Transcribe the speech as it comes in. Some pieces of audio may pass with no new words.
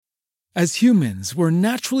As humans, we're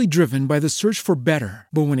naturally driven by the search for better.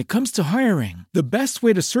 But when it comes to hiring, the best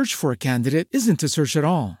way to search for a candidate isn't to search at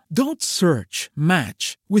all. Don't search,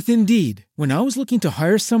 match with Indeed. When I was looking to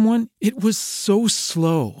hire someone, it was so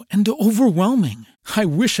slow and overwhelming. I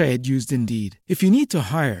wish I had used Indeed. If you need to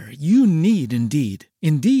hire, you need Indeed.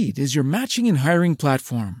 Indeed is your matching and hiring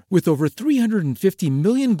platform with over 350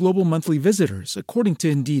 million global monthly visitors, according to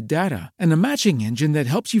Indeed data, and a matching engine that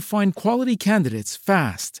helps you find quality candidates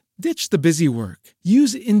fast. Ditch the busy work.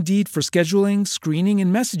 Use Indeed for scheduling, screening,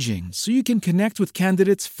 and messaging so you can connect with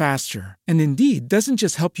candidates faster. And Indeed doesn't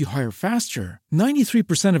just help you hire faster.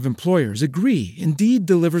 93% of employers agree Indeed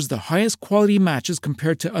delivers the highest quality matches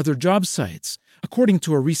compared to other job sites, according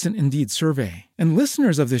to a recent Indeed survey. And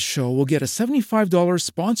listeners of this show will get a $75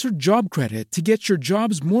 sponsored job credit to get your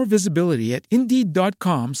jobs more visibility at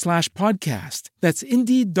Indeed.com/podcast. That's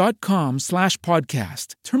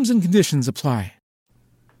Indeed.com/podcast. Terms and conditions apply.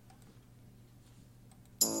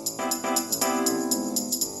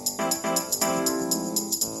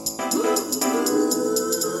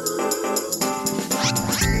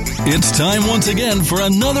 It's time once again for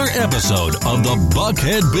another episode of the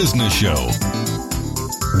Buckhead Business Show.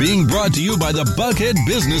 Being brought to you by the Buckhead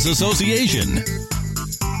Business Association.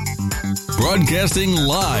 Broadcasting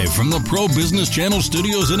live from the Pro Business Channel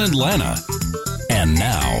studios in Atlanta. And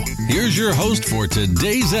now, here's your host for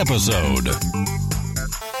today's episode.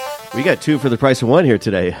 We got two for the price of one here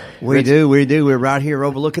today. We do. We're right here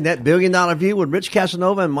overlooking that $1 billion view with Rich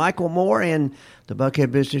Casanova and Michael Moore, and the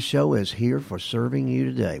Buckhead Business Show is here for serving you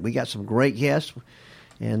today. We got some great guests,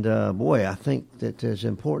 and boy, I think that it's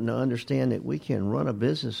important to understand that we can run a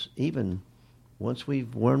business even once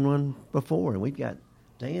we've run one before, and we've got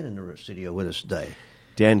Dan in the studio with us today.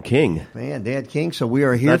 Dan King. Man, Dan King. So we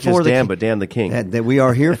are here Not for just the Dan, but Dan the King. That we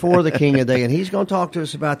are here for the King today, and he's going to talk to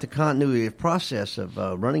us about the continuity of process of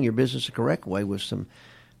running your business the correct way with some.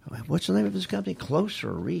 What's the name of this company?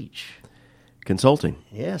 Closer Reach. Consulting.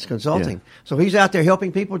 Yes, consulting. Yeah. So he's out there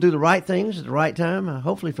helping people do the right things at the right time,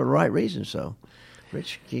 hopefully for the right reason. So,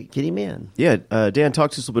 Rich, get him in. Yeah, Dan,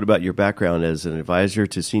 talk to us a little bit about your background as an advisor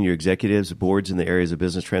to senior executives, boards in the areas of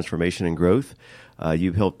business transformation and growth.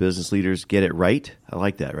 You've helped business leaders get it right. I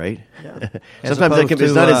like that, right? Yeah. Sometimes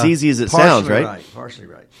it's not as easy as it sounds, right? Partially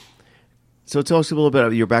right. So tell us a little bit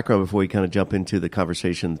about your background before we kind of jump into the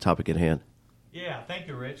conversation, the topic at hand. Yeah, thank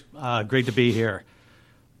you, Rich. Great to be here.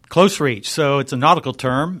 Close reach. So it's a nautical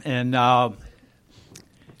term, and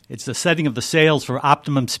it's the setting of the sails for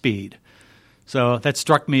optimum speed. So that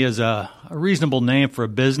struck me as a reasonable name for a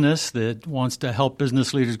business that wants to help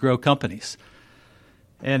business leaders grow companies.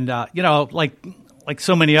 And, like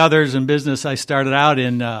so many others in business, I started out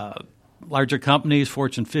in larger companies,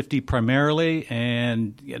 Fortune 50 primarily,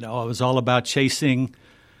 and, it was all about chasing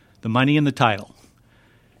the money and the title.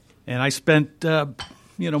 And I spent,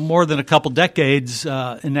 more than a couple decades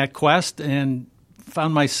in that quest and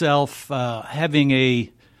found myself having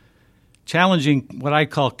a challenging, what I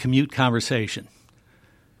call commute conversation.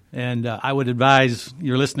 And I would advise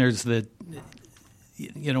your listeners that,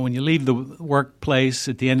 when you leave the workplace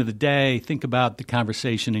at the end of the day, think about the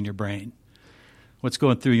conversation in your brain. What's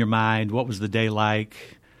going through your mind? What was the day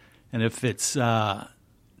like? And if it's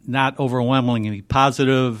not overwhelmingly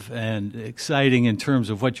positive and exciting in terms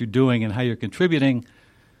of what you're doing and how you're contributing,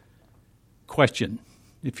 question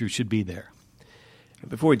if you should be there.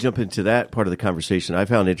 Before we jump into that part of the conversation, I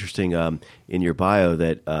found interesting in your bio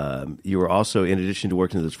that you were also, in addition to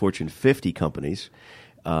working with those Fortune 50 companies,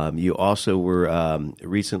 you also were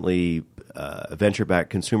recently a venture-backed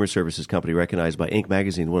consumer services company recognized by Inc.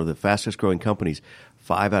 magazine, one of the fastest-growing companies,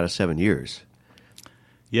 5 out of 7 years.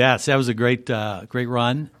 Yes, that was a great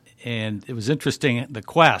run, and it was interesting. The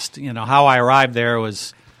quest, how I arrived there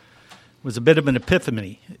was a bit of an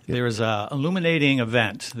epiphany. Yep. There was an illuminating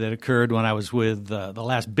event that occurred when I was with the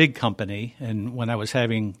last big company, and when I was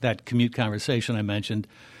having that commute conversation I mentioned.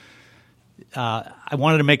 I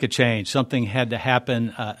wanted to make a change. Something had to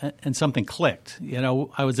happen, and something clicked.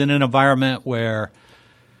 I was in an environment where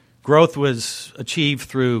growth was achieved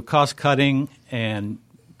through cost-cutting and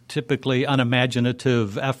typically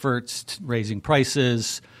unimaginative efforts, raising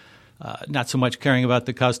prices, not so much caring about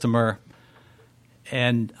the customer.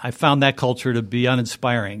 And I found that culture to be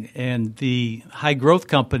uninspiring. And the high-growth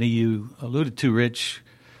company you alluded to, Rich,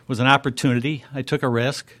 was an opportunity. I took a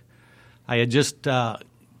risk. I had just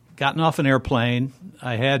gotten off an airplane.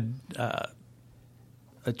 I had a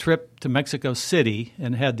trip to Mexico City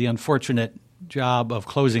and had the unfortunate job of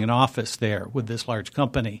closing an office there with this large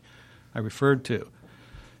company I referred to.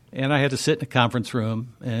 And I had to sit in a conference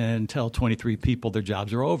room and tell 23 people their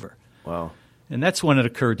jobs are over. Wow. And that's when it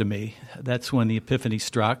occurred to me. That's when the epiphany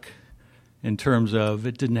struck. in terms of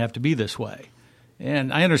it didn't have to be this way.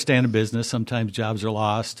 And I understand in business sometimes jobs are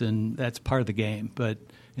lost, and that's part of the game. But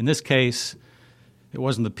in this case, it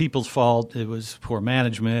wasn't the people's fault. It was poor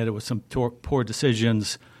management. It was some poor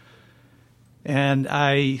decisions. And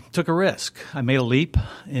I took a risk. I made a leap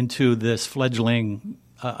into this fledgling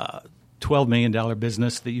 $12 million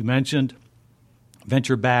business that you mentioned,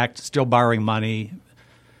 venture-backed, still borrowing money,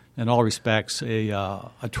 in all respects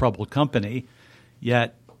a troubled company.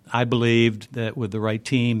 Yet I believed that with the right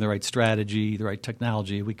team, the right strategy, the right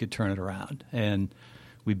technology, we could turn it around. And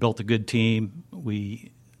we built a good team.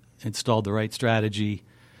 We installed the right strategy,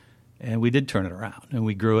 and we did turn it around. And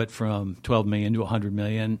we grew it from $12 million to $100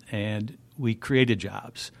 million, and we created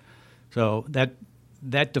jobs. So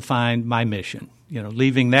that defined my mission.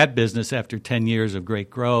 Leaving that business after 10 years of great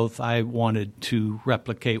growth, I wanted to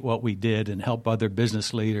replicate what we did and help other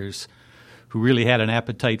business leaders who really had an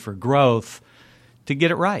appetite for growth to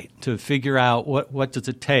get it right, to figure out what does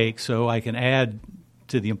it take so I can add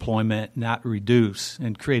to the employment, not reduce,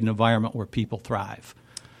 and create an environment where people thrive.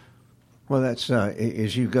 Well, that's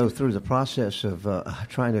as you go through the process of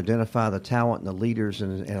trying to identify the talent and the leaders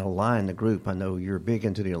and align the group. I know you're big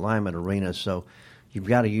into the alignment arena, so you've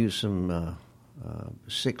got to use some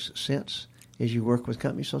sixth sense as you work with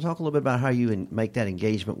companies. So talk a little bit about how you make that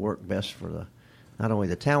engagement work best for not only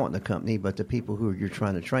the talent in the company, but the people who you're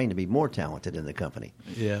trying to train to be more talented in the company.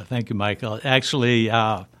 Yeah, thank you, Michael. Actually,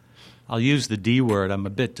 I'll use the D word. I'm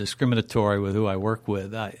a bit discriminatory with who I work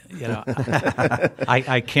with. I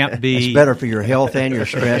can't be. It's better for your health and your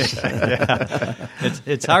stress. Yeah.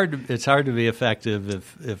 It's hard to be effective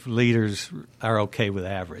if leaders are okay with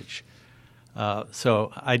average.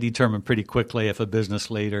 So I determine pretty quickly if a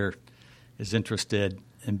business leader is interested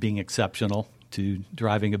in being exceptional to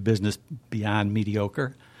driving a business beyond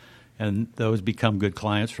mediocre, and those become good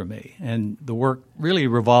clients for me. And the work really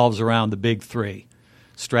revolves around the big three: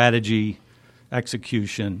 strategy,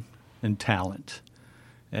 execution, and talent.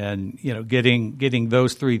 And getting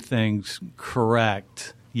those three things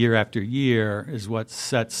correct year after year is what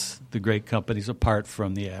sets the great companies apart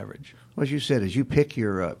from the average. Well, as you said, as you pick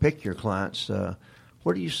your clients,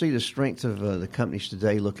 where do you see the strength of the companies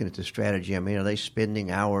today looking at the strategy? I mean, are they spending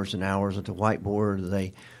hours and hours at the whiteboard? Are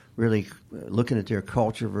they really looking at their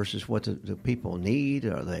culture versus what the people need?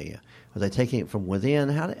 Are they taking it from within?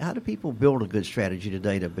 How do people build a good strategy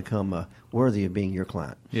today to become worthy of being your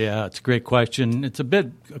client? Yeah, it's a great question. It's a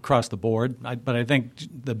bit across the board, but I think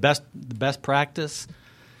the best practice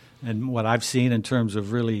and what I've seen in terms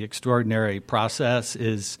of really extraordinary process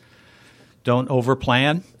is don't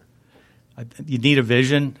overplan. You need a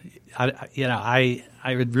vision. I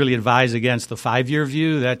would really advise against the 5-year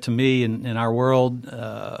view. That, to me, in our world,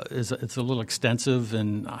 it's a little extensive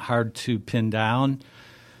and hard to pin down.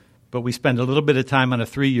 But we spend a little bit of time on a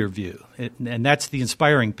 3-year view, and that's the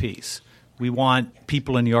inspiring piece. We want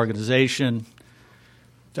people in the organization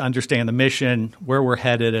to understand the mission, where we're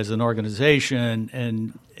headed as an organization,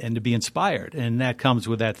 and to be inspired. And that comes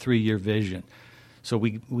with that 3-year vision. So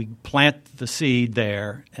we plant the seed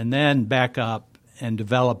there and then back up and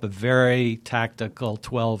develop a very tactical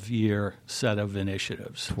 12-year set of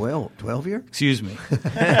initiatives. 12-year? Excuse me.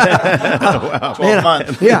 12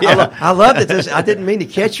 months. Yeah. I love that. I didn't mean to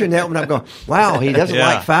catch you in that one. I'm going, wow, he doesn't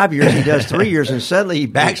like 5 years. He does 3 years, and suddenly he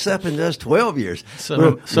backs up and does 12 years.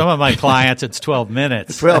 Some of my clients, it's 12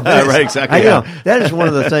 minutes. 12 minutes. Right, exactly. That is one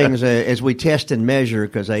of the things as we test and measure,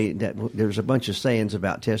 because there's a bunch of sayings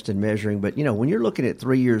about test and measuring. But, when you're looking at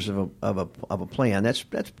 3 years of a plan, that's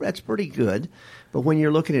pretty good. But when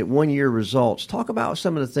you're looking at 1 year results, talk about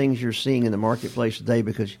some of the things you're seeing in the marketplace today,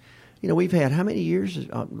 because, we've had how many years?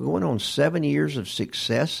 Going on 7 years of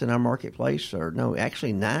success in our marketplace, or no,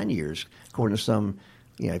 actually 9 years, according to some,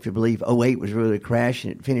 if you believe 2008 was really a crash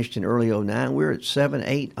and it finished in early 2009. We're at 7,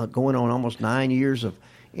 8, going on almost 9 years of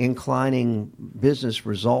inclining business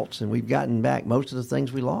results, and we've gotten back most of the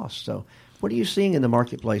things we lost. So what are you seeing in the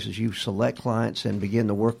marketplace as you select clients and begin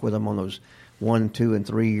to work with them on those 1, 2, and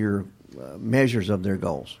 3 year measures of their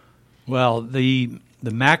goals? Well, the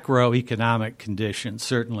macroeconomic conditions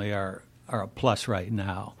certainly are a plus right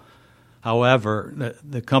now. However,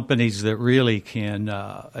 the companies that really can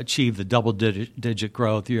achieve the double-digit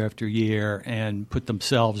growth year after year and put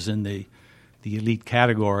themselves in the elite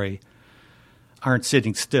category aren't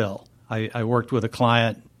sitting still. I worked with a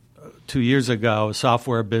client 2 years ago, a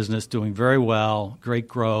software business doing very well, great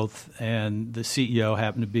growth, and the CEO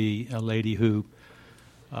happened to be a lady who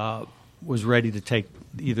was ready to take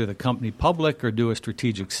either the company public or do a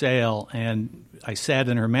strategic sale. And I sat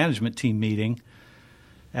in her management team meeting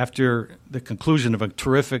after the conclusion of a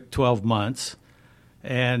terrific 12 months,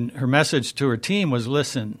 and her message to her team was,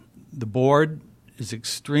 listen, the board is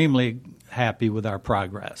extremely happy with our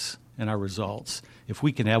progress and our results. If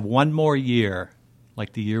we can have one more year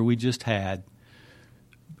like the year we just had,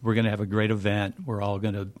 we're going to have a great event. We're all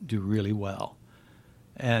going to do really well.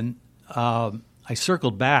 And I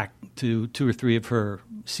circled back to 2 or 3 of her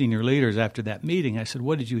senior leaders after that meeting. I said,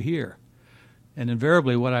 "What did you hear?" And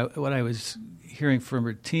invariably what I was hearing from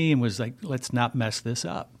her team was like, "Let's not mess this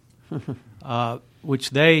up,"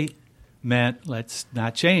 which they meant let's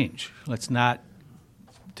not change. Let's not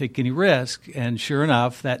take any risk. And sure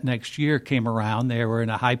enough, that next year came around. They were in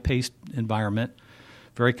a high-paced environment,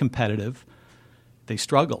 very competitive. They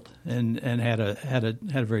struggled and had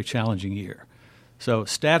a very challenging year. So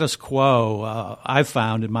status quo, I've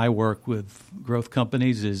found in my work with growth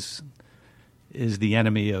companies is the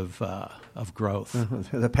enemy of growth.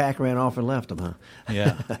 The pack ran off and left them, huh?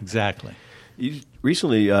 Yeah, exactly. You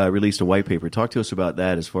recently released a white paper. Talk to us about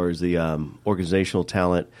that as far as the organizational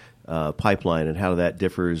talent pipeline and how that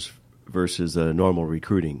differs versus normal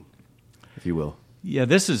recruiting, if you will. Yeah,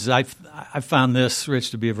 I found this,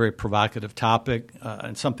 Rich, to be a very provocative topic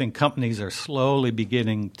and something companies are slowly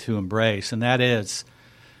beginning to embrace, and that is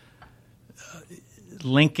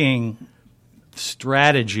linking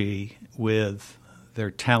strategy with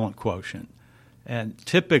their talent quotient. And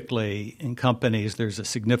typically in companies, there's a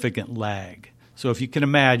significant lag. So if you can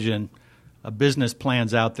imagine, a business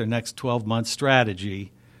plans out their next 12-month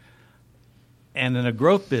strategy, and in a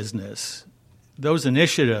growth business, those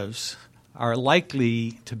initiatives are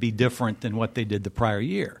likely to be different than what they did the prior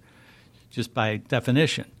year, just by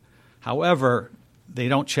definition. However, they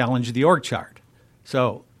don't challenge the org chart.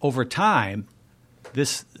 So over time,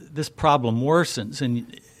 this problem worsens,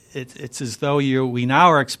 and it's as though we now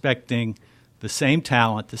are expecting the same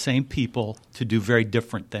talent, the same people to do very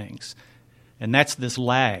different things. And that's this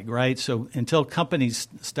lag, right? So until companies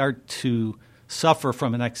start to suffer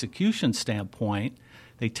from an execution standpoint,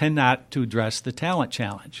 they tend not to address the talent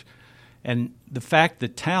challenge. And the fact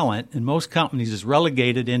that talent in most companies is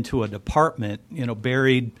relegated into a department,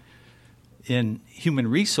 buried in human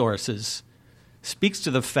resources, speaks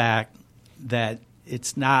to the fact that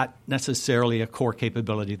it's not necessarily a core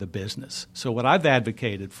capability of the business. So what I've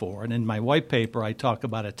advocated for, and in my white paper I talk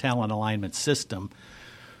about a talent alignment system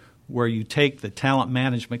where you take the talent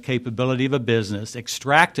management capability of a business,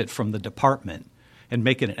 extract it from the department, and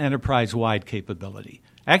make it an enterprise-wide capability,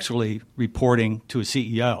 actually reporting to a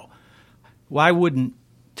CEO. Why wouldn't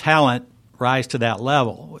talent rise to that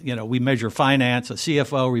level? We measure finance. A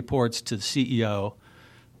CFO reports to the CEO.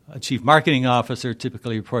 A chief marketing officer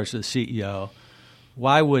typically reports to the CEO.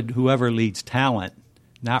 Why would whoever leads talent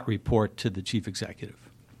not report to the chief executive?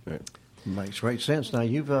 Right. Makes great sense. Now,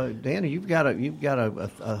 Danny, you've got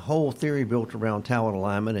a whole theory built around talent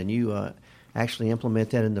alignment, and you actually implement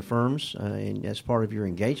that in the firms and as part of your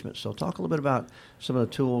engagement. So, talk a little bit about some of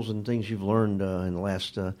the tools and things you've learned in the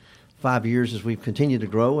last 5 years as we've continued to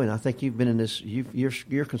grow. And I think you've been in this.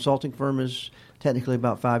 Your consulting firm is technically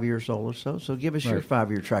about 5 years old or so. So, give us your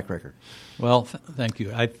 5-year track record. Well, thank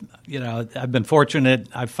you. I've been fortunate.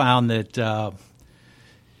 I've found that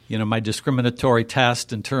my discriminatory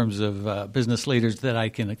test in terms of business leaders that I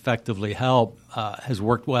can effectively help has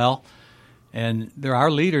worked well. And there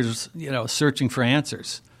are leaders, searching for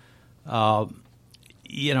answers. My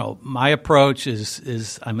approach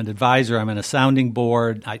is I'm an advisor. I'm in a sounding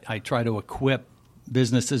board. I try to equip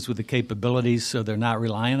businesses with the capabilities so they're not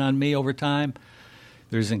relying on me over time.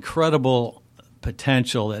 There's incredible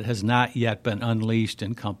potential that has not yet been unleashed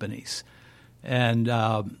in companies. And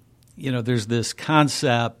there's this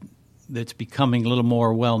concept that's becoming a little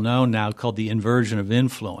more well-known now called the inversion of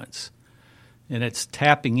influence. And it's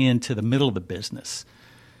tapping into the middle of the business.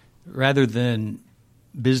 Rather than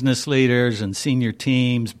business leaders and senior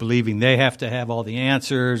teams believing they have to have all the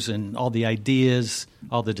answers and all the ideas,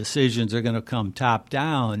 all the decisions are going to come top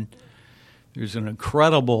down, there's an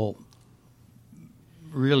incredible,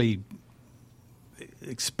 really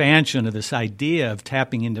expansion of this idea of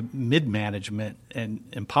tapping into mid-management and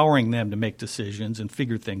empowering them to make decisions and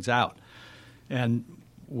figure things out. And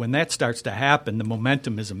when that starts to happen, the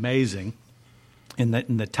momentum is amazing, and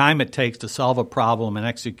the time it takes to solve a problem and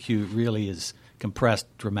execute really is compressed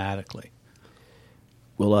dramatically.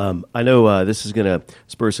 Well, I know this is going to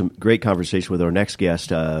spur some great conversation with our next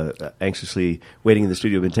guest. Anxiously waiting in the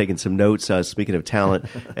studio, been taking some notes. Speaking of talent,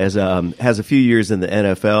 as has a few years in the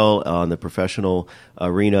NFL on the professional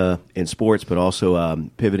arena in sports, but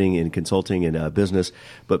also pivoting in consulting and business.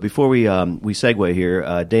 But before we segue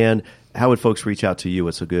here, Dan, how would folks reach out to you?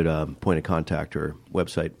 What's a good point of contact or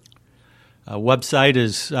website? Website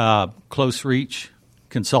is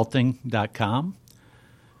closereachconsulting.com.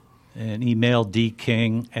 and email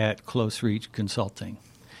dking@Close Reach Consulting.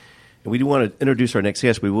 And we do want to introduce our next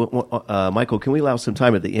guest. Michael, can we allow some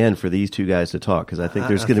time at the end for these two guys to talk? Because I think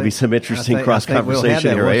there's going to be some interesting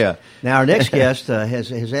cross-conversation here. Yeah. Now, our next guest has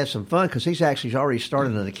had some fun because he's actually already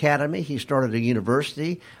started an academy. He started a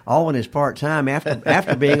university, all in his part-time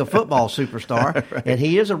after being a football superstar. Right. And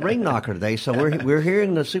he is a ring knocker today. So we're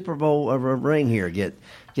hearing the Super Bowl ring here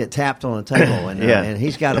get tapped on the table, and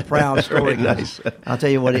he's got a proud story. Nice. I'll tell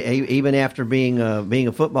you what, even after being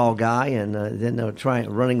a football guy and then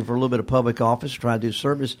running for a little bit of public office, trying to do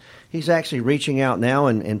service, he's actually reaching out now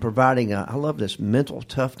and providing, I love this, Mental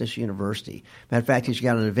Toughness University. Matter of fact, he's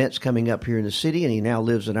got an events coming up here in the city, and he now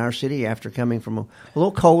lives in our city after coming from a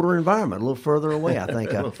little colder environment, a little further away, I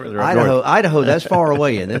think. A little further up north. Idaho, that's far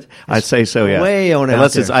away, isn't it? I'd say so, yeah. Way on out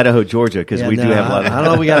Unless there. it's Idaho, Georgia, because we do have a lot of... I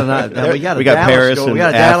know we got Paris and we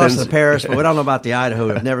got Dallas Athens. and Paris, but we don't know about the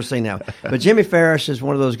Idaho. I've never seen that. But Jimmy Ferris is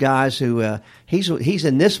one of those guys who he's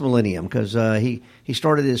in this millennium because he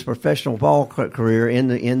started his professional ball career in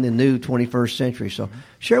the new 21st century. So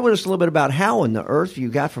share with us a little bit about how in the earth you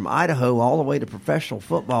got from Idaho all the way to professional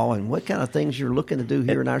football and what kind of things you're looking to do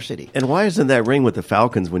here in our city. And why isn't that ring with the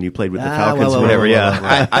Falcons when you played with the Falcons? Whatever,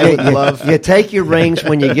 yeah. I would love. You take your rings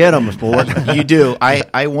when you get them, sport. You do.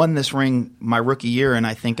 I won this ring my rookie year, and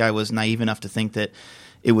I think I was naive enough to think that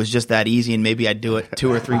it was just that easy, and maybe I'd do it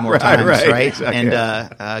 2 or 3 more times, right? Exactly.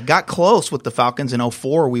 And got close with the Falcons in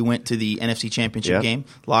 2004. We went to the NFC Championship game,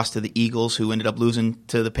 lost to the Eagles, who ended up losing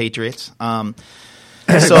to the Patriots.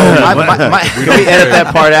 So can we edit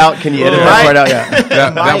that part out? Can you edit that part out? Yeah.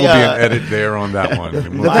 That will be an edit there on that one. The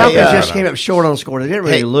Falcons just came up short on the score. They didn't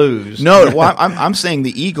really lose. No, well, I'm saying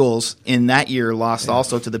the Eagles in that year lost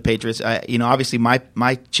also to the Patriots. Obviously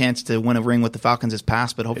my chance to win a ring with the Falcons is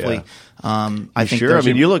past, but hopefully, I think. Sure, I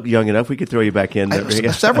mean, you look young enough. We could throw you back in.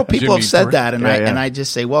 Several people have said that, and I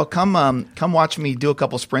just say, well, come watch me do a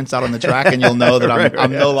couple sprints out on the track, and you'll know that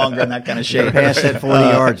I'm no longer in that kind of shape. Pass that 40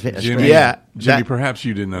 yards. Jimmy, perhaps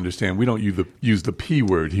you didn't understand. We don't use the P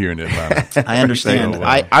word here in Atlanta. I understand.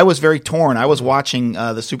 I was very torn. I was watching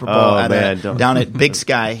the Super Bowl down at Big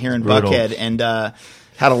Sky here in Buckhead, and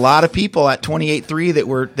had a lot of people at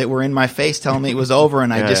 28-3 that were in my face telling me it was over,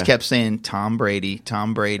 and I just kept saying Tom Brady,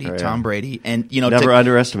 Tom Brady, Tom Brady, and never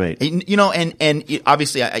underestimate. And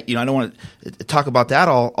obviously I don't want to talk about that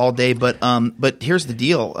all day, but here's the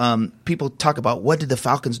deal. People talk about what did the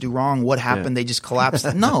Falcons do wrong? What happened? They just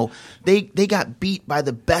collapsed. No, they got beat by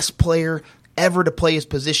the best player ever to play his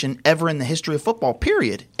position ever in the history of football.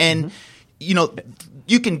 Period. And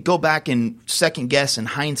you can go back and second guess in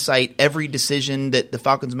hindsight every decision that the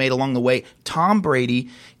Falcons made along the way. Tom Brady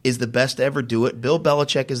is the best to ever do it. Bill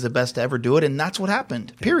Belichick is the best to ever do it, and that's what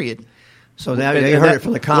happened. Period. So now you heard it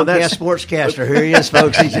from the Comcast sportscaster. Here he is,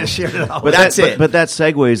 folks. He just shared it all. But that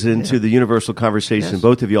segues into the universal conversation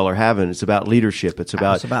both of y'all are having. It's about leadership. It's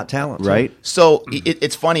about talent, right? So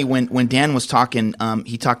it's funny when Dan was talking.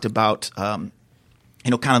 He talked about kind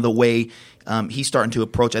of the way. He's starting to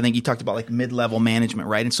approach. I think he talked about like mid-level management,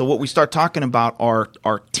 right? And so what we start talking about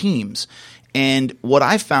are teams. And what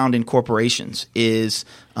I found in corporations is,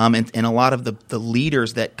 and a lot of the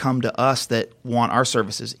leaders that come to us that want our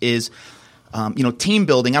services is, team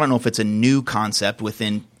building. I don't know if it's a new concept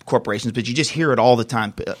within corporations, but you just hear it all the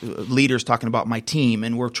time. Leaders talking about my team,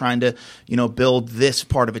 and we're trying to, build this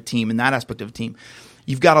part of a team and that aspect of a team.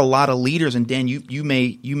 You've got a lot of leaders, and Dan, you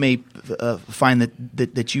may find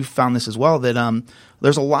that you found this as well. That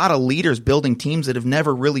there's a lot of leaders building teams that have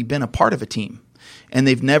never really been a part of a team, and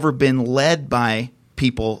they've never been led by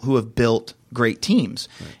people who have built great teams.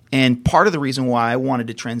 Right. And part of the reason why I wanted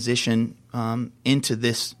to transition into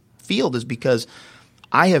this field is because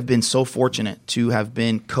I have been so fortunate to have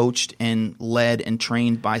been coached and led and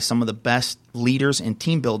trained by some of the best leaders and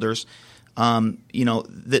team builders.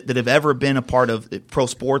 That have ever been a part of pro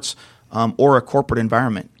sports or a corporate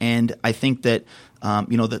environment, and I think that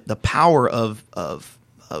the power of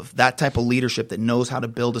that type of leadership that knows how to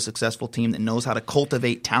build a successful team, that knows how to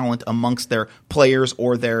cultivate talent amongst their players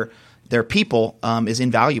or their people is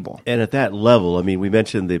invaluable. And at that level, I mean, we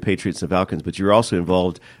mentioned the Patriots and Falcons, but you're also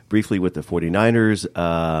involved briefly with the 49ers,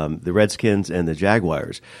 the Redskins, and the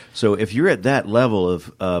Jaguars. So if you're at that level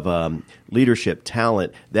of leadership,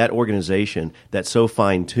 talent, that organization that's so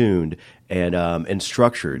fine-tuned and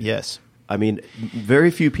structured. Yes. I mean,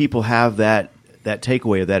 very few people have that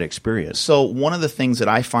takeaway of that experience. So one of the things that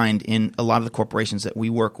I find in a lot of the corporations that we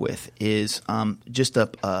work with is just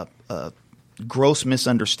a gross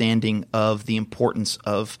misunderstanding of the importance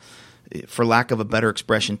of, for lack of a better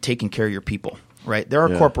expression, taking care of your people, right? There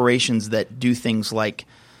are corporations that do things like,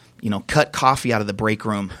 cut coffee out of the break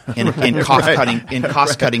room in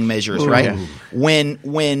cost cutting measures, right?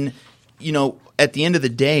 When at the end of the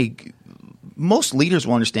day, most leaders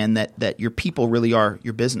will understand that your people really are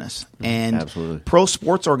your business. And Absolutely. Pro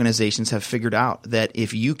sports organizations have figured out that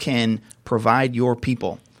if you can provide your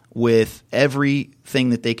people with everything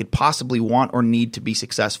that they could possibly want or need to be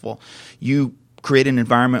successful, you create an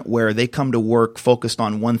environment where they come to work focused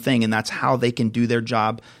on one thing, and that's how they can do their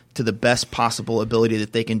job to the best possible ability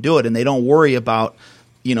that they can do it. And they don't worry about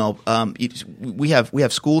we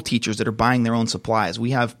have school teachers that are buying their own supplies.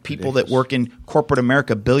 We have people that work in corporate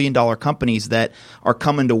America, billion-dollar companies that are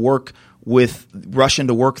coming to work rushing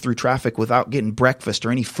to work through traffic without getting breakfast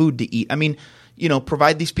or any food to eat. I mean,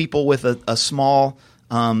 provide these people with a small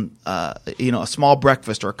a small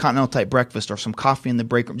breakfast or a continental type breakfast or some coffee in the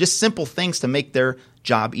break room. Just simple things to make their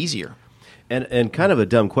job easier. And kind of a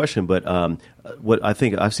dumb question, but what I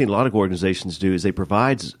think I've seen a lot of organizations do is they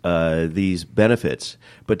provide these benefits,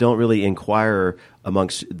 but don't really inquire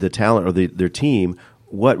amongst the talent or their team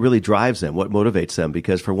what really drives them, what motivates them.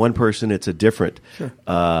 Because for one person, it's a different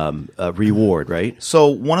reward, right? So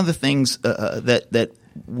one of the things that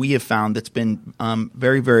we have found that's been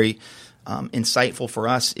very, very insightful for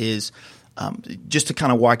us is just to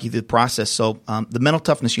kind of walk you through the process. So the Mental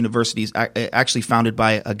Toughness University is actually founded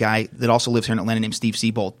by a guy that also lives here in Atlanta named Steve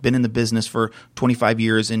Siebold. Been in the business for 25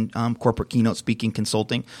 years in corporate keynote speaking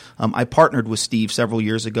consulting. I partnered with Steve several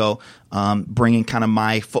years ago, bringing kind of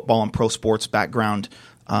my football and pro sports background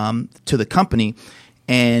to the company.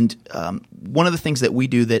 And one of the things that we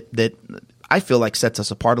do that I feel like sets us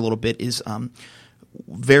apart a little bit is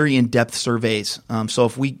very in-depth surveys. So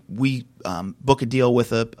if we book a deal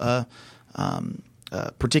with a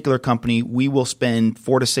particular company, we will spend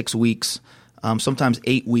 4 to 6 weeks, sometimes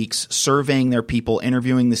 8 weeks, surveying their people,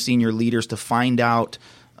 interviewing the senior leaders to find out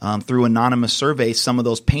through anonymous surveys some of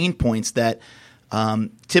those pain points that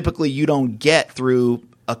typically you don't get through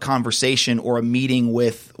a conversation or a meeting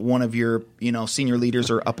with one of your senior leaders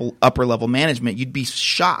or upper level management. You'd be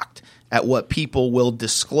shocked at what people will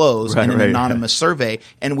disclose in an anonymous survey,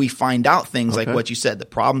 and we find out things like what you said, the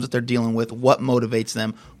problems that they're dealing with, what motivates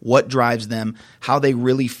them, what drives them, how they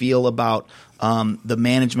really feel about the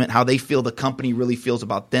management, how they feel the company really feels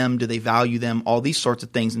about them, do they value them, all these sorts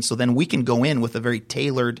of things. And so then we can go in with a very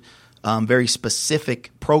tailored, very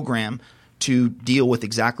specific program to deal with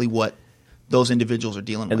exactly what those individuals are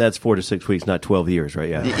dealing with. And that's 4 to 6 weeks, not 12 years, right?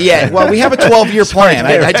 Yeah. Yeah. Well, we have a 12-year plan.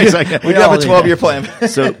 We do have a 12-year plan.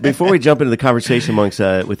 So before we jump into the conversation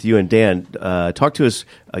with you and Dan, talk to us,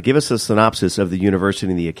 give us a synopsis of the university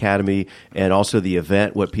and the academy, and also the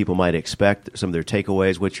event, what people might expect, some of their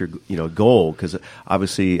takeaways, what's your goal, because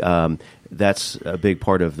obviously that's a big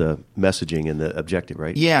part of the messaging and the objective,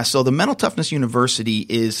 right? Yeah. So the Mental Toughness University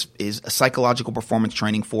is a psychological performance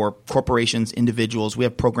training for corporations, individuals. We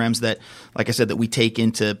have programs that, like I said, that we take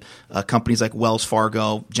into companies like Wells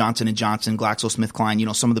Fargo, Johnson & Johnson,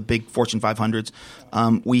 GlaxoSmithKline, some of the big Fortune 500s.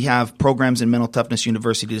 We have programs in Mental Toughness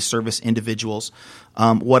University to service individuals.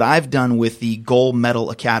 What I've done with the Goal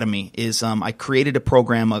Medal Academy is I created a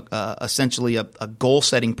program, essentially a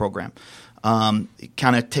goal-setting program.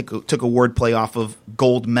 Kind of took a word play off of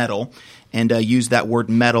gold medal and used that word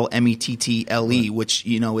medal, METTLE, which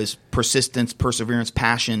is persistence, perseverance,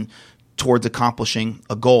 passion towards accomplishing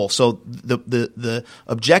a goal. So the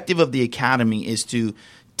objective of the academy is to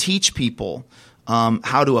teach people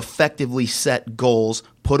how to effectively set goals,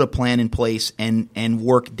 put a plan in place, and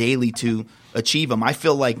work daily to achieve them. I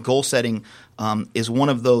feel like goal setting is one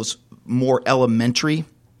of those more elementary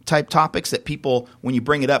type topics that people, when you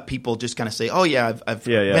bring it up, people just kind of say, "Oh yeah, I've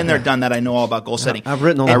been there, done that. I know all about goal setting." I've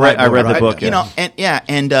written on. I read the book.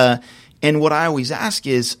 And what I always ask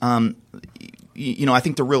is, I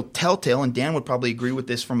think the real telltale, and Dan would probably agree with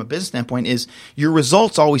this from a business standpoint, is your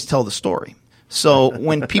results always tell the story. So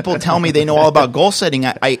when people tell me they know all about goal setting,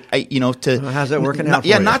 how's that working out for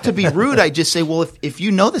you? Not to be rude, I just say, well, if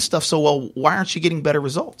you know this stuff so well, why aren't you getting better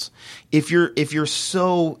results? If you're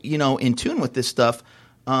so in tune with this stuff,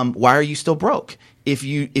 why are you still broke? If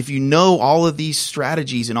you know all of these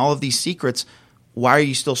strategies and all of these secrets, why are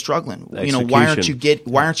you still struggling? Execution.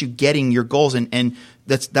 Why aren't you getting your goals? And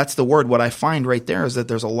that's the word. What I find right there is that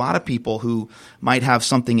there's a lot of people who might have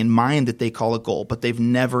something in mind that they call a goal, but they've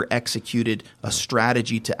never executed a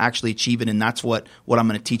strategy to actually achieve it. And that's what I'm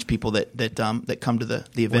going to teach people that come to the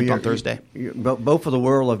event on Thursday. You're both for the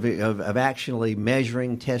world of actually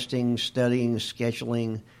measuring, testing, studying,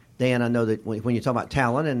 scheduling. Dan, I know that when you talk about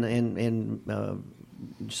talent and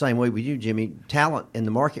same way with you, Jimmy, talent in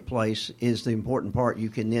the marketplace is the important part you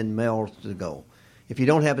can then meld to the goal. if you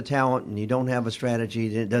don't have a talent and you don't have a strategy,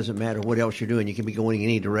 then it doesn't matter what else you're doing. You can be going in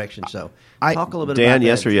any direction. So talk a little bit Dan, about that.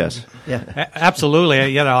 yes or yes? Yeah.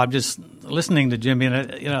 Absolutely. I'm just listening to Jimmy,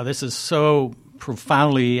 and this is so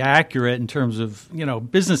profoundly accurate in terms of,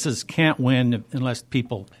 businesses can't win unless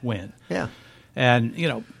people win. Yeah.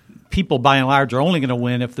 And, people by and large are only going to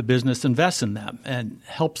win if the business invests in them and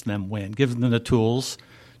helps them win, gives them the tools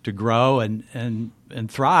to grow and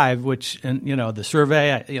thrive, the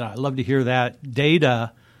survey, I love to hear that.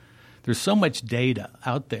 Data, there's so much data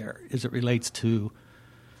out there as it relates to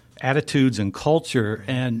attitudes and culture.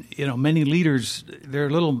 And, many leaders, they're a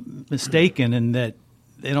little mistaken in that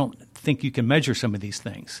they don't think you can measure some of these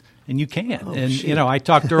things. And you can. I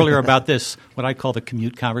talked earlier about this, what I call the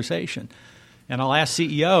commute conversation. And I'll ask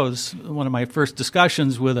CEOs, one of my first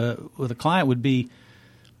discussions with a client would be,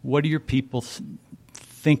 what are your people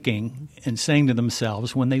thinking and saying to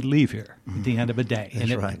themselves when they leave here at the end of a day?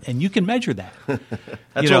 That's right. And you can measure that.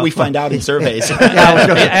 That's what we find out in surveys.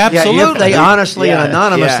 Absolutely. Yeah, if they honestly and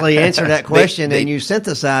anonymously Yeah. answer that question and you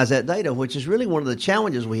synthesize that data, which is really one of the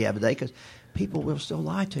challenges we have today, because people will still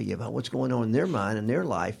lie to you about what's going on in their mind and their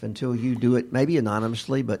life until you do it maybe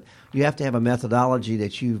anonymously, but you have to have a methodology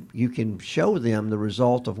that you can show them the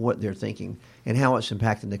result of what they're thinking and how it's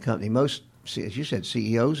impacting the company. Most, as you said,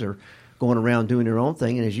 CEOs are going around doing their own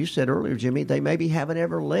thing, and as you said earlier, Jimmy, they maybe haven't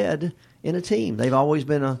ever led in a team. They've always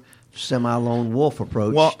been a semi-lone wolf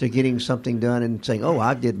approach to getting something done and saying, "Oh,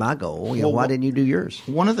 I did my goal. Why didn't you do yours?"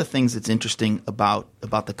 One of the things that's interesting about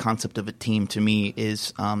the concept of a team to me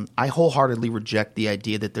is I wholeheartedly reject the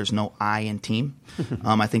idea that there's no I in team.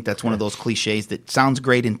 I think that's one of those cliches that sounds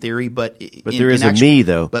great in theory, but there is a me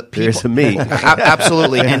though. But there is a me.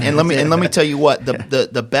 Absolutely, and let me tell you what,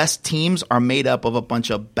 the best teams are made up of a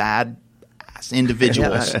bunch of bad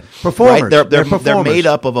individuals. Performers. Right? They're performers. made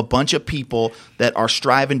up of a bunch of people that are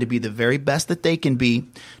striving to be the very best that they can be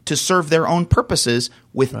to serve their own purposes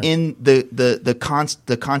within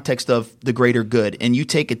the context of the greater good. And you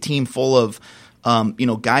take a team full of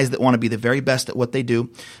guys that want to be the very best at what they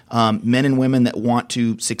do, men and women that want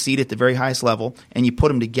to succeed at the very highest level, and you put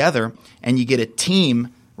them together and you get a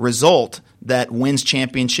team result that wins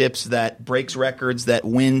championships, that breaks records, that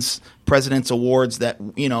wins President's Awards, that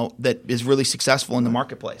is really successful in the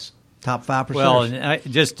marketplace. Top 5%. Well, and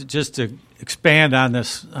just to expand on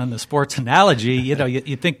the sports analogy,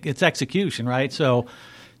 you think it's execution, right? So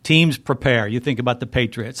teams prepare. You think about the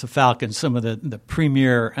Patriots, the Falcons, some of the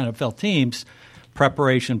premier NFL teams.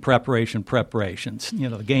 Preparation.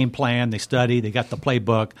 The game plan, they study, they got the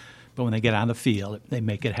playbook, but when they get on the field, they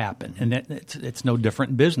make it happen. And it's no different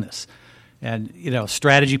in business. And,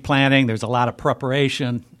 strategy planning, there's a lot of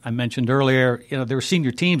preparation. I mentioned earlier, there were senior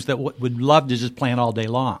teams that would love to just plan all day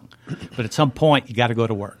long. But at some point, you got to go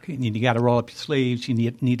to work. You got to roll up your sleeves. You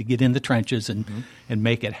need to get in the trenches and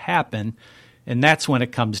make it happen. And that's when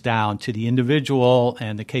it comes down to the individual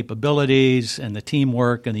and the capabilities and the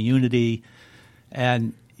teamwork and the unity.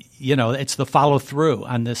 And, it's the follow-through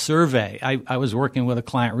on this survey. I was working with a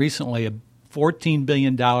client recently, a $14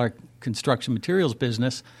 billion construction materials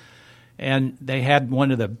business, and they had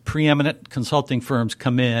one of the preeminent consulting firms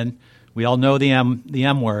come in. We all know the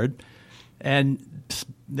M word. And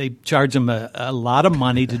they charge them a lot of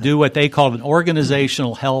money to do what they called an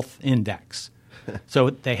organizational health index.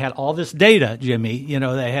 So they had all this data, Jimmy.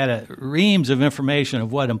 They had reams of information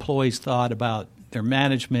of what employees thought about their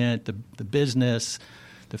management, the business,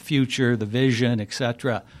 the future, the vision, et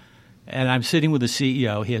cetera. And I'm sitting with the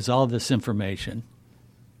CEO. He has all of this information.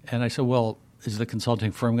 And I said, well, is the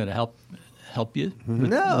consulting firm going to help you?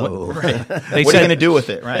 No. What are you going to do with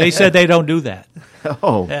it, right? They said they don't do that.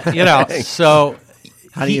 Oh. So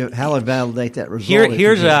how would validate that result?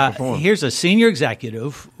 Here's a senior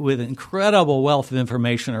executive with incredible wealth of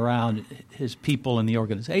information around his people in the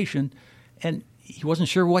organization, and he wasn't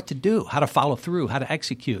sure what to do, how to follow through, how to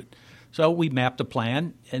execute. So we mapped a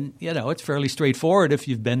plan, and it's fairly straightforward if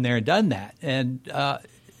you've been there and done that. And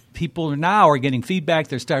people now are getting feedback.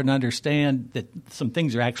 They're starting to understand that some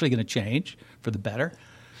things are actually going to change for the better,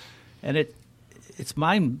 and it's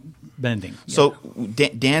mind-bending. So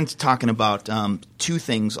Dan's talking about two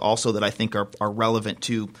things also that I think are relevant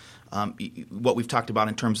to what we've talked about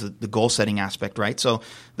in terms of the goal-setting aspect, right? So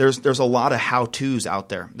there's a lot of how-tos out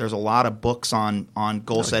there. There's a lot of books on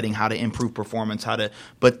goal-setting, how to improve performance,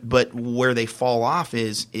 but where they fall off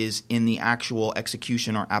is in the actual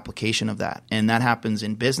execution or application of that. And that happens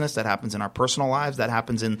in business, that happens in our personal lives, that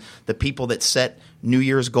happens in the people that set New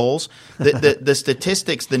Year's goals. The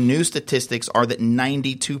statistics, the new statistics are that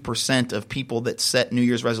 92% of people that set New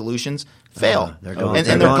Year's resolutions fail. They're gone. And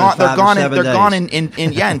They're they're gone gone. in 5 to 7 They're gone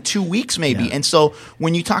days. in 2 weeks maybe. Yeah. And so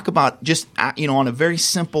when you talk about just on a very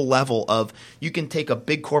simple level of, you can take a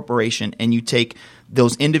big corporation and you take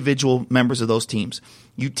those individual members of those teams.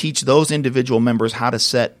 You teach those individual members how to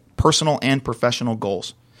set personal and professional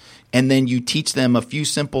goals. And then you teach them a few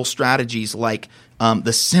simple strategies like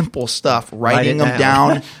the simple stuff, writing them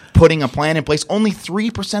down, putting a plan in place. Only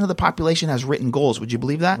 3% of the population has written goals. Would you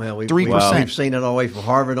believe that? Well, 3%. We've seen it all the way from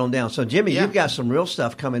Harvard on down. So, Jimmy, Yeah. you've got some real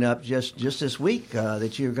stuff coming up just this week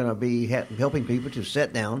that you're going to be helping people to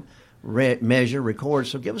set down, measure, record.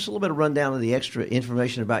 So give us a little bit of rundown of the extra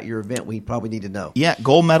information about your event we probably need to know. Yeah,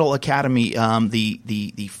 Gold Medal Academy.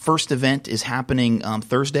 The first event is happening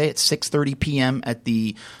Thursday at 6:30 p.m. at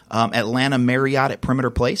the Atlanta Marriott at Perimeter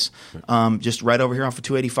Place, just right over here off of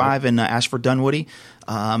 285 in Ashford Dunwoody.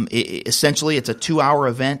 Essentially, it's a 2-hour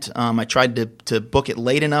event. I tried to book it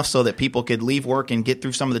late enough so that people could leave work and get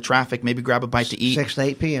through some of the traffic, maybe grab a bite to eat. 6 to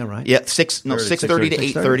 8 p.m., right? Yeah, 6:30 to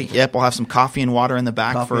 8:30. Yep, we'll have some coffee and water in the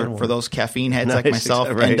back for those caffeine heads like myself.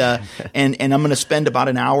 Right. And I'm going to spend about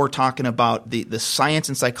an hour talking about the science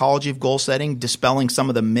and psychology of goal setting, dispelling some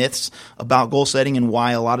of the myths about goal setting and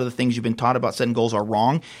why a lot of the things you've been taught about setting goals are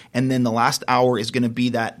wrong. And then the last hour is going to be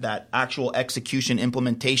that actual execution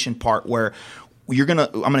implementation part where I'm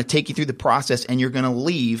going to take you through the process, and you're going to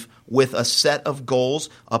leave with a set of goals,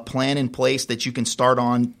 a plan in place that you can start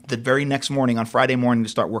on the very next morning, on Friday morning, to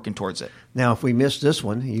start working towards it. Now, if we missed this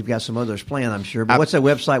one, you've got some others planned, I'm sure. But what's that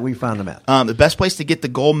website we found them at? The best place to get the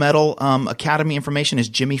Gold Medal Academy information is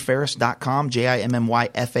jimmyferris.com,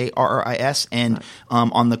 JIMMYFARRIS. And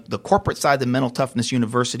on the corporate side, the Mental Toughness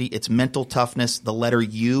University, it's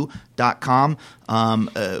mentaltoughness.com.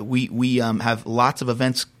 We have lots of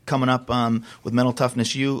events coming up with Mental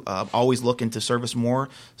Toughness U. Always looking to service more.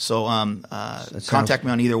 So contact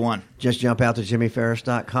me on either one. Just jump out to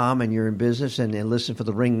jimmyferris.com and you're in business and listen for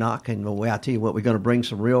the ring knock. And I tell you what, we're going to bring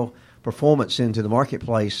some real performance into the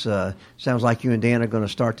marketplace. Sounds like you and Dan are going to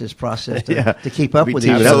start this process to keep up with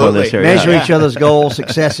each other. Measure each other's goals,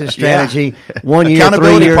 successes, strategy. 1 year,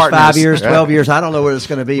 3 years, partners. 5 years, 12 years. I don't know where it's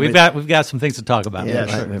going to be. We've got some things to talk about. Yeah,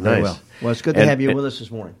 Yes. very Nice. well. Well, it's good to have you with us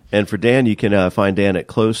this morning. And for Dan, you can find Dan at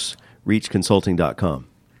closereachconsulting.com.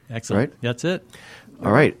 Excellent. Right? That's it.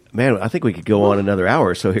 All right. Man, I think we could go on another hour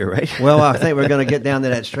or so here, right? Well, I think we're going to get down to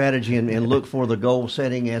that strategy and look for the goal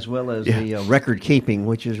setting as well as the record keeping,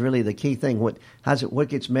 which is really the key thing. What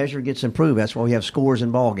gets measured gets improved. That's why we have scores in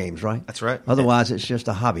ball games, right? That's right. Otherwise, it's just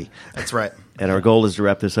a hobby. That's right. And our goal is to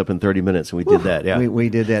wrap this up in 30 minutes, and we did that, yeah. We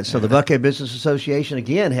did that. So the Buckhead Business Association,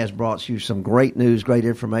 again, has brought you some great news, great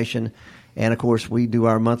information. And, of course, we do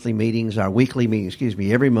our monthly meetings, our weekly meetings,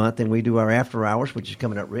 every month. And we do our after hours, which is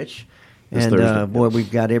coming up, Rich. This And, Thursday. boy, we've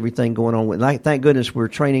got everything going on. Thank goodness we're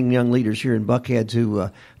training young leaders here in Buckhead to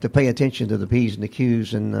pay attention to the P's and the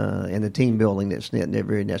Q's and the team building that's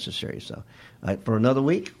very necessary. So for another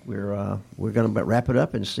week, we're going to wrap it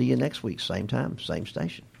up and see you next week, same time, same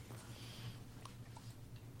station.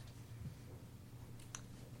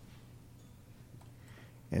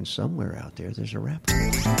 And somewhere out there's a wrap.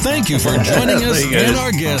 Thank you for joining us and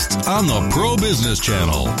our guests on the Pro Business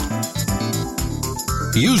Channel.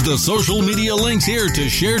 Use the social media links here to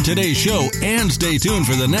share today's show and stay tuned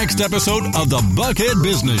for the next episode of the Buckhead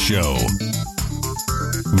Business Show.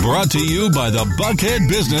 Brought to you by the Buckhead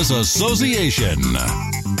Business Association.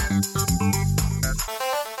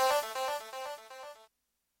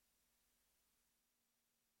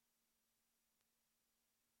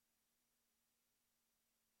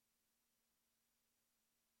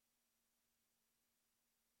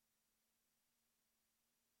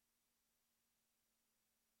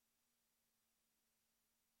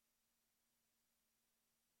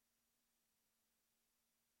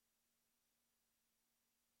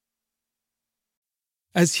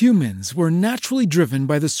 As humans, we're naturally driven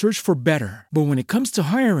by the search for better. But when it comes to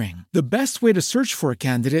hiring, the best way to search for a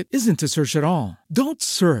candidate isn't to search at all. Don't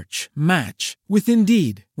search, match with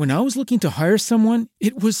Indeed. When I was looking to hire someone,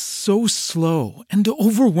 it was so slow and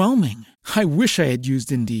overwhelming. I wish I had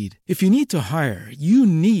used Indeed. If you need to hire, you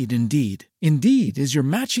need Indeed. Indeed is your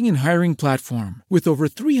matching and hiring platform with over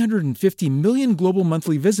 350 million global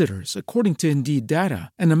monthly visitors, according to Indeed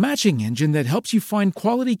data, and a matching engine that helps you find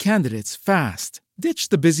quality candidates fast. Ditch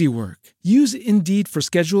the busy work. Use Indeed for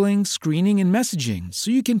scheduling, screening, and messaging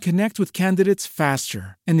so you can connect with candidates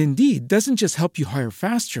faster. And Indeed doesn't just help you hire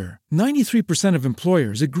faster. 93% of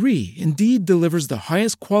employers agree Indeed delivers the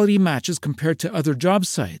highest quality matches compared to other job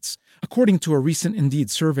sites, according to a recent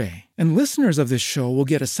Indeed survey. And listeners of this show will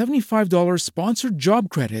get a $75 sponsored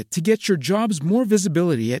job credit to get your jobs more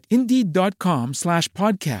visibility at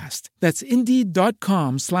Indeed.com/podcast. That's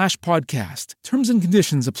Indeed.com/podcast. Terms and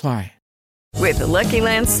conditions apply. With the Lucky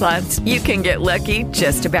Land Slots, you can get lucky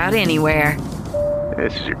just about anywhere.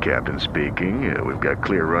 This is your captain speaking. We've got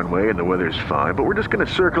clear runway and the weather's fine, but we're just going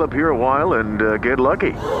to circle up here a while and get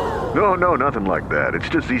lucky. No, nothing like that. It's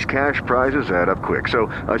just these cash prizes add up quick.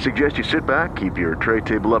 So I suggest you sit back, keep your tray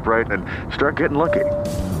table upright, and start getting lucky.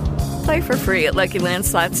 Play for free at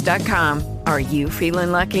LuckyLandSlots.com. Are you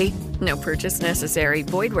feeling lucky? No purchase necessary.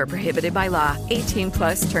 Void where prohibited by law.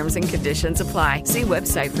 18+ terms and conditions apply. See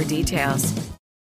website for details.